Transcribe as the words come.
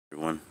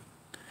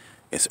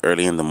It's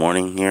early in the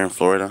morning here in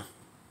Florida.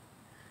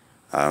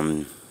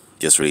 I'm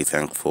just really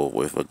thankful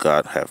with what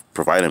God have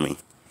provided me.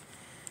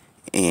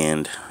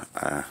 And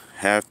I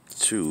have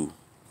to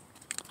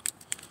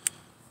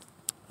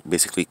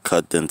basically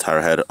cut the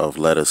entire head of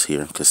lettuce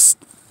here because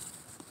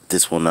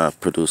this will not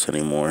produce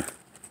anymore.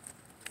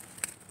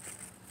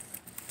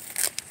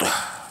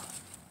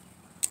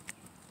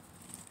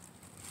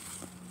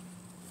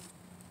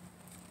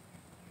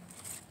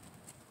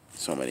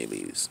 So many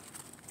leaves.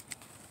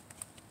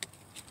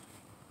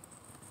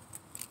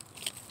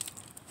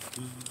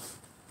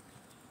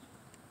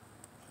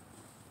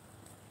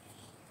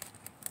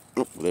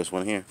 Oh, there's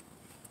one here.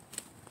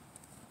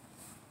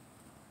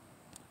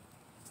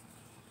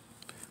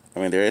 I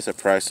mean, there is a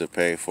price to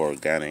pay for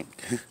organic.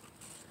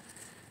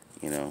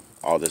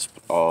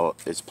 All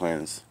its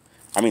plants.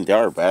 I mean, they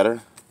are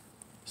better.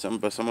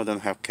 But some of them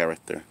have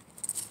character.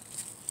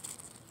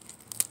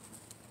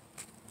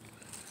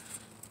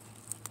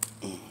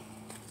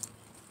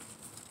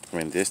 I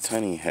mean, this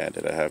tiny head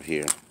that I have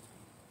here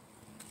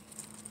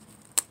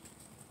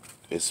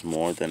is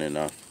more than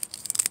enough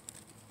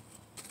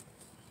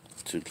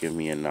to give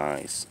me a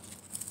nice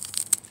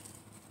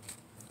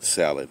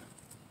salad.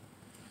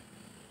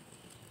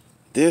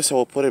 This I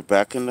will put it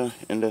back in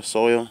the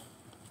soil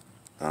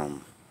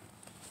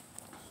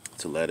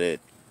to let it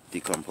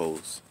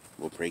decompose.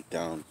 Will break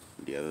down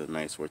the other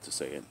nice word to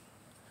say it.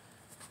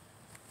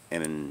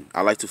 And then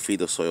I like to feed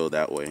the soil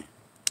that way.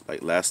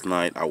 Like last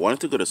night, I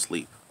wanted to go to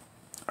sleep.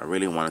 I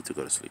really wanted to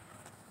go to sleep,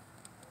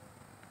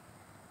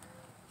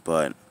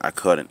 but I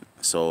couldn't.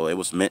 So it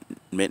was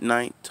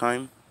midnight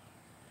time,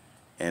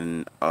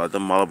 and the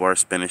Malabar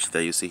spinach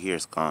that you see here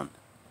is gone,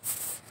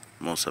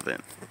 most of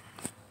it.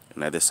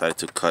 And I decided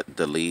to cut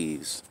the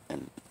leaves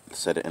and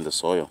set it in the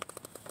soil.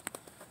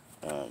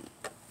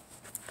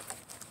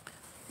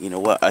 You know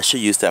what? I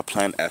should use that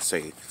plant as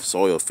a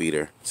soil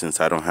feeder since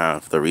I don't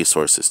have the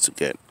resources to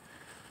get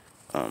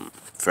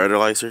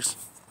fertilizers.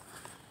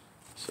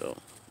 So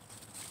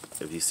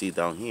if you see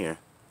down here,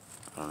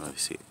 I don't know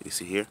if you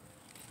see here.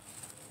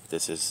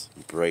 This is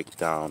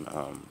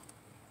breakdown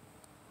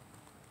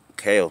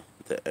kale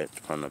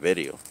from the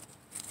video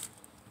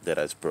that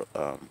I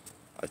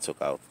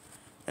took out,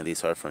 and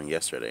these are from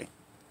yesterday.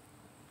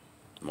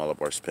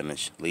 Malabar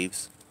spinach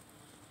leaves.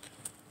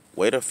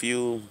 Wait a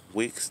few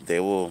weeks,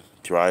 they will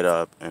dry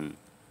up and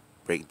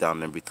break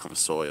down and become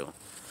soil,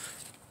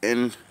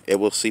 and it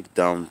will seep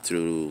down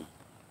through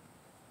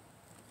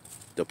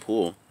the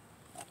pool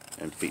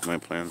and feed my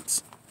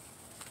plants.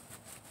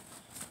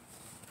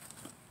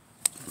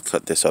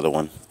 Cut this other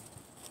one.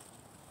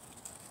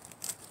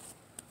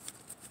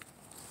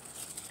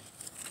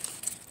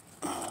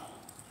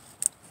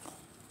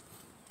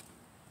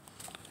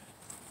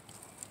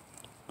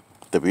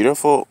 The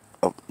beautiful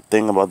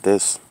thing about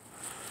this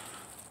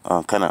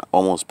kind of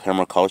almost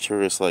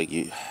permaculture is like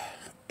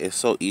it's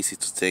so easy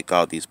to take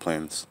out these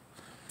plants.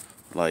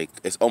 Like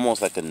it's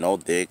almost like a no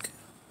dig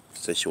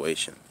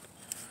situation.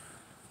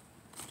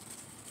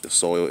 The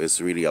soil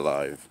is really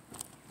alive.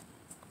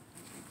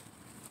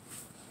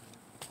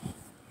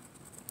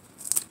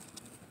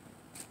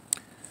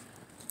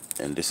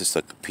 And this is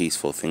like a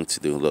peaceful thing to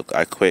do. Look,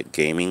 I quit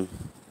gaming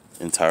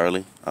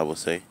entirely, I would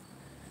say.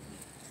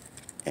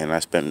 And I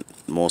spend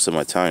most of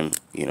my time,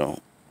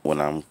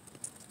 when I'm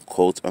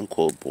quote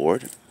unquote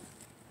bored,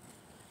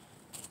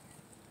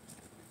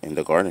 in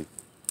the garden,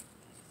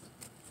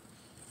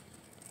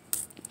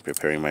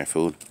 preparing my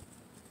food.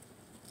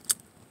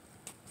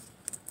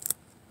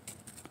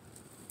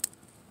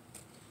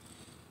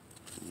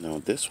 Now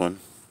this one,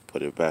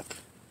 put it back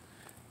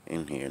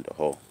in here in the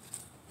hole.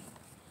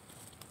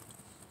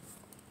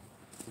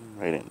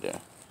 Right in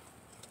there.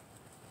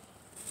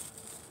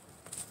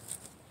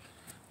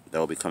 That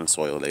will become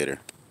soil later.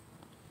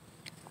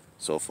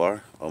 So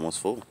far, almost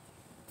full.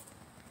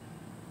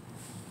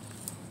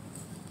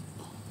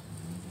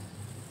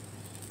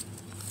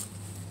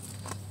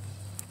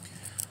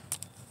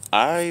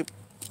 I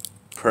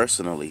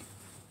personally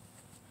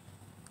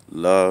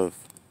love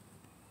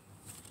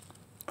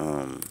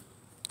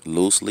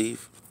loose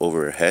leaf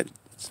over head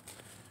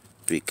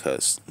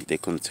because they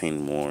contain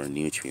more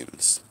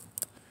nutrients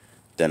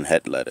than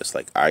head lettuce,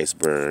 like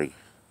iceberg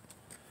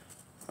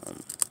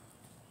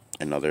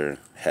and other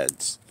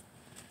heads.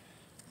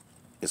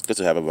 It's good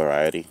to have a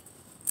variety,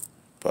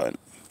 but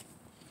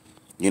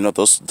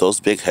those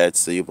big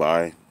heads that you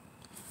buy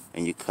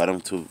and you cut them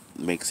to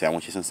make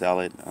sandwiches and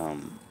salad.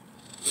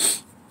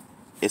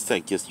 It's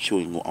like just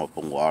chewing up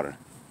on water.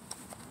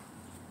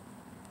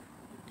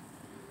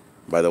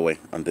 By the way,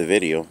 on the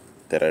video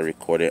that I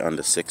recorded on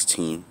the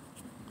 16th,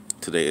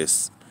 today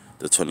is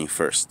the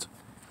 21st.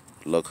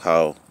 Look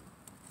how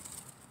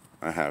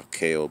I have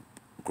kale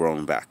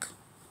grown back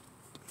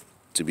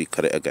to be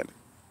cut again.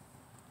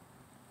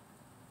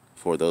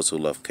 For those who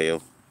love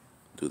kale,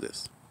 do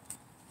this.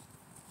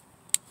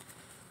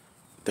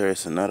 There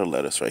is another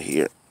lettuce right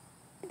here.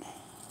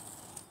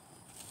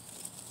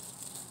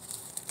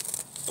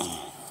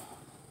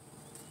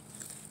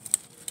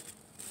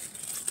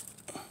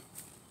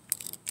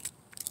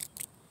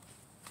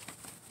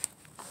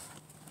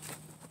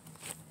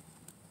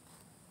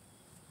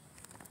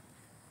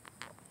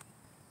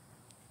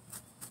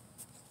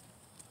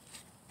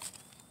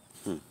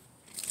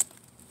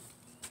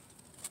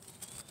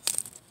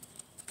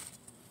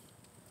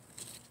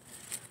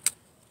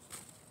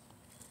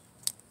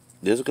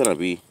 this is gonna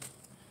be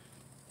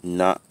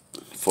not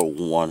for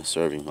one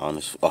serving,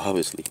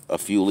 obviously. A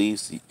few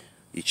leaves,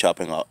 you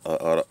chopping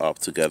up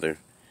together,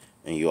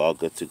 and you're all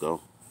good to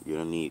go. You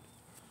don't need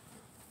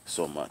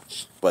so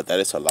much, but that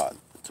is a lot,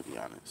 to be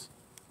honest.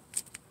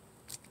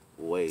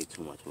 Way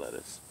too much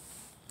lettuce.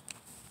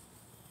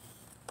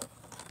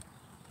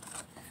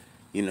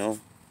 You know,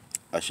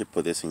 I should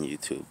put this in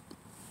YouTube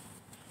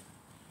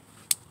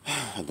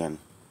again,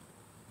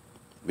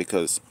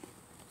 because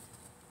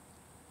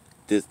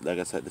this, like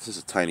I said, this is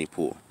a tiny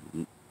pool.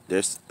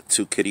 There's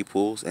two kiddie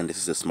pools, and this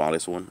is the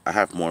smallest one. I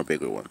have more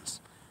bigger ones,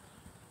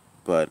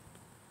 but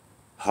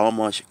how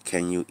much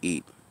can you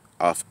eat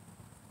off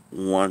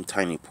one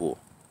tiny pool?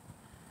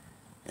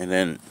 And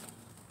then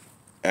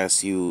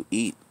as you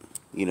eat,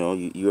 you know,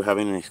 you're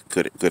having a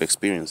good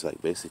experience.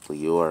 Like basically,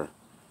 you are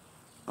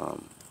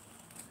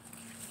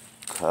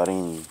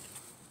cutting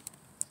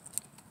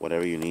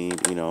whatever you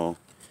need, you know,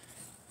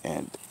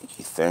 and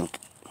you thank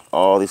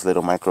all these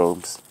little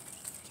microbes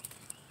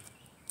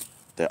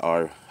that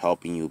are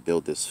helping you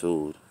build this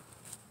food.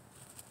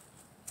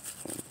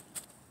 And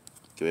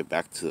give it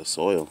back to the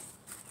soil,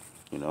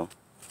 you know,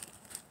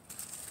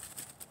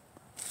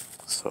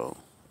 so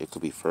it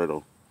could be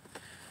fertile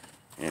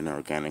in an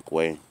organic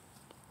way.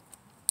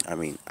 I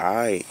mean,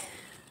 I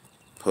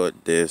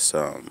put this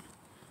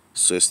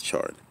Swiss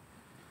chard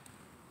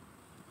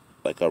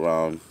like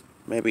around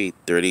maybe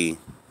 30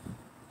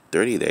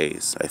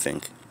 days, I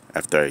think,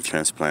 after I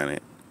transplant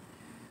it.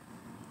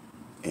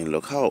 And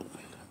look how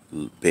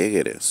big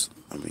it is.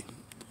 I mean,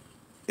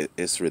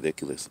 it's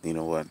ridiculous. You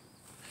know what?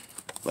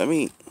 Let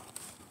me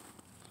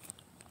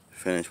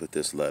finish with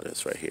this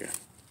lettuce right here.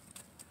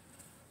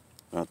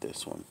 Not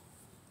this one.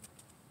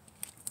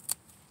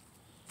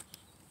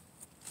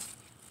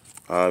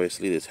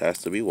 Obviously, this has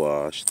to be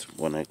washed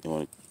when I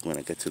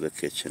get to the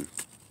kitchen.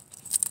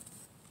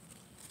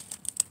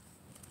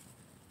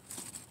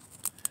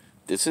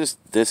 This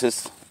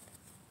is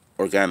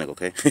organic,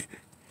 okay?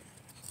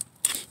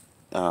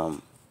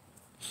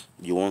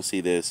 You won't see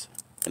this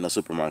in a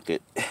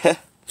supermarket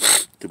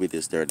to be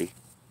this dirty.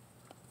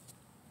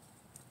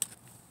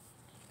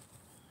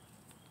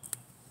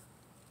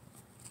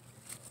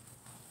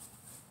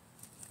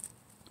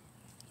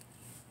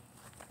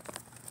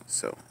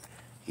 So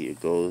here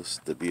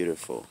goes the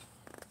beautiful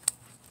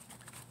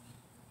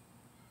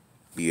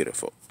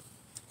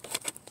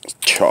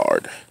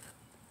chard.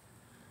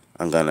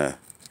 I'm gonna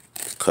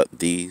cut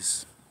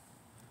these,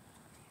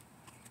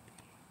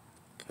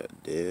 cut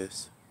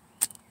this.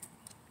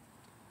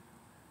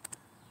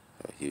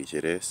 How huge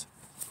it is,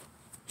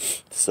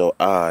 so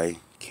I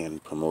can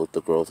promote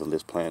the growth of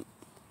this plant.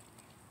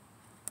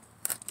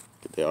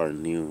 There are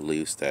new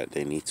leaves that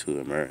they need to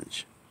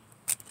emerge,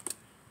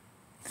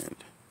 and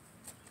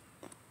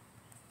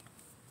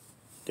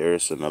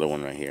there's another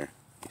one right here.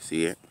 You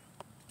see it?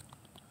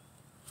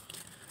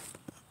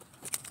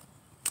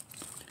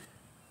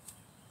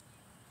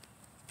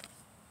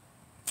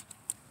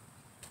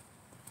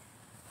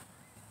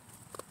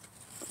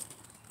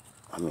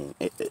 I mean,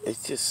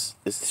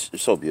 it's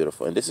so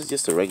beautiful. And this is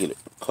just a regular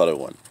color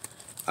one.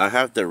 I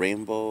have the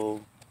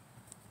rainbow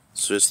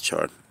Swiss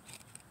chard.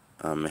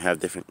 I have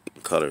different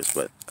colors,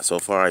 but so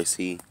far I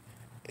see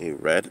a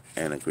red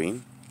and a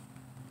green.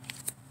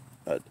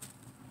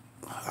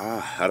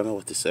 I don't know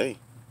what to say.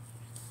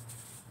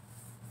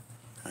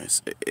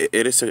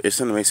 It's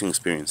an amazing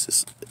experience.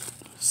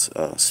 It's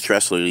a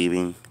stress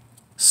relieving,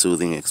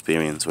 soothing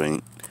experience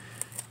when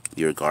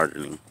you're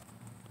gardening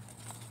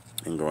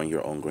and growing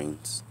your own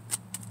greens.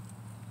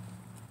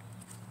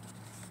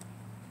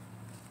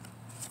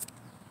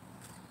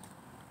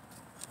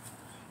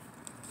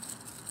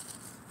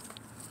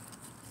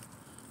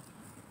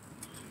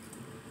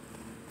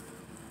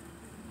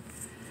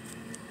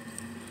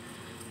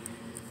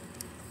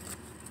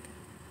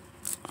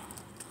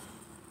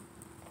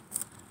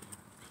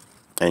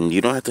 And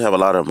you don't have to have a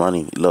lot of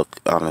money. Look,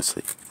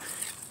 honestly,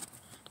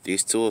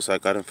 these tools I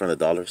got them from the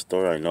dollar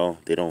store. I know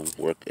they don't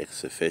work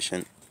as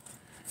efficient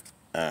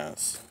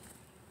as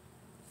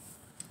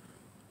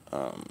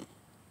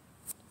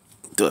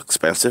the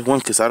expensive one,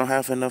 because I don't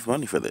have enough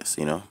money for this,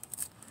 you know.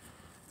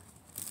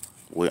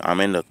 I'm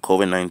in the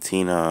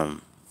COVID-19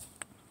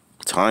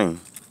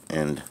 time,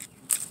 and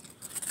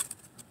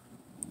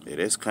it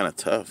is kind of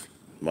tough.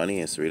 Money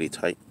is really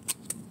tight.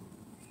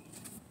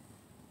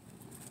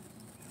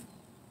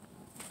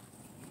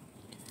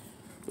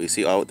 You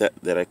see all that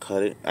I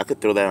cut it? I could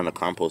throw that in the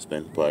compost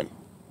bin, but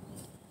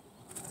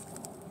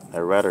I'd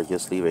rather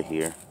just leave it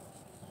here.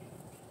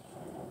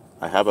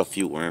 I have a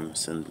few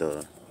worms in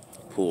the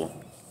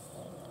pool,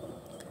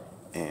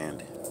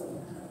 and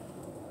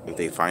if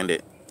they find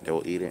it, they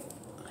will eat it.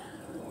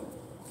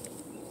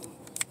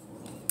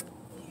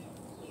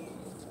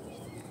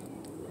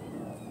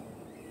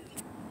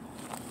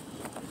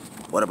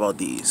 What about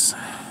these?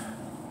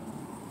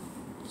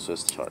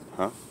 Swiss chard,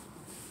 huh?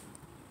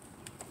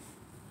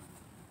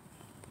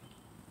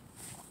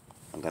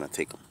 I'm gonna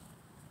take them.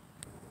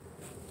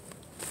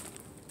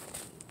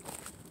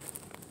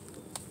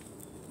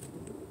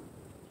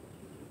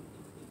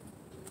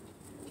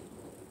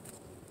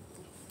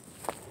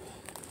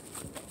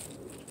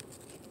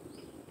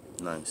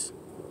 nice.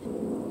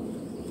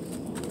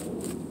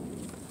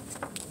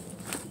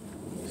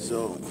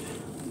 So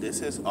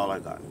this is all I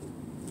got.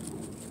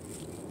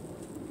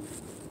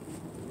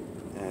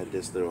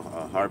 This little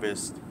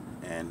harvest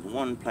and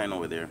one plant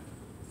over there.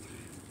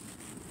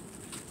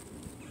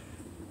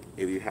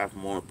 If you have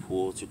more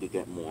pools, you could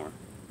get more.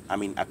 I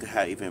mean, I could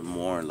have even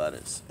more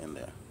lettuce in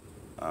there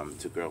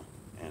to grow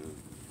and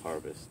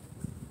harvest.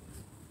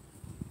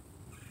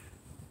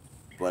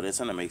 But it's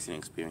an amazing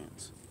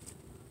experience.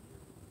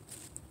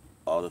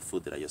 All the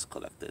food that I just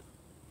collected.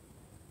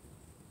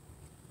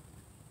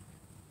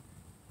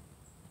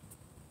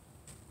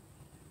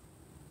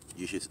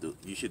 You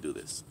should do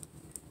this.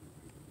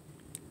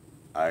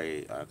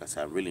 Like I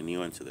said, I'm really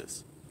new into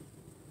this,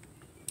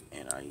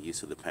 and I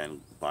used to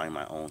depend buying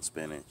my own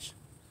spinach,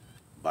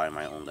 buying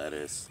my own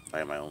lettuce,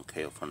 buying my own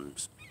kale from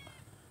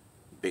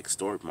big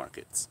store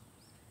markets,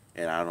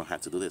 and I don't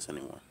have to do this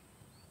anymore.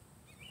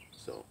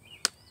 So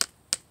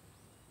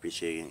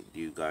appreciate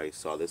you guys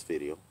saw this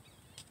video.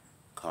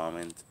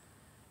 Comment.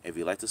 If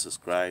you'd like to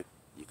subscribe,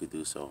 you could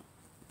do so.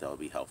 That would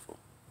be helpful.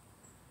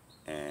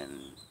 And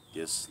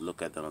just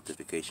look at the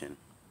notification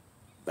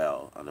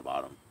bell on the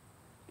bottom.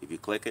 If you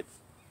click it,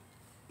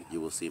 you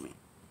will see me.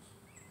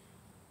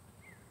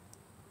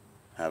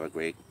 Have a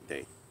great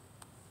day.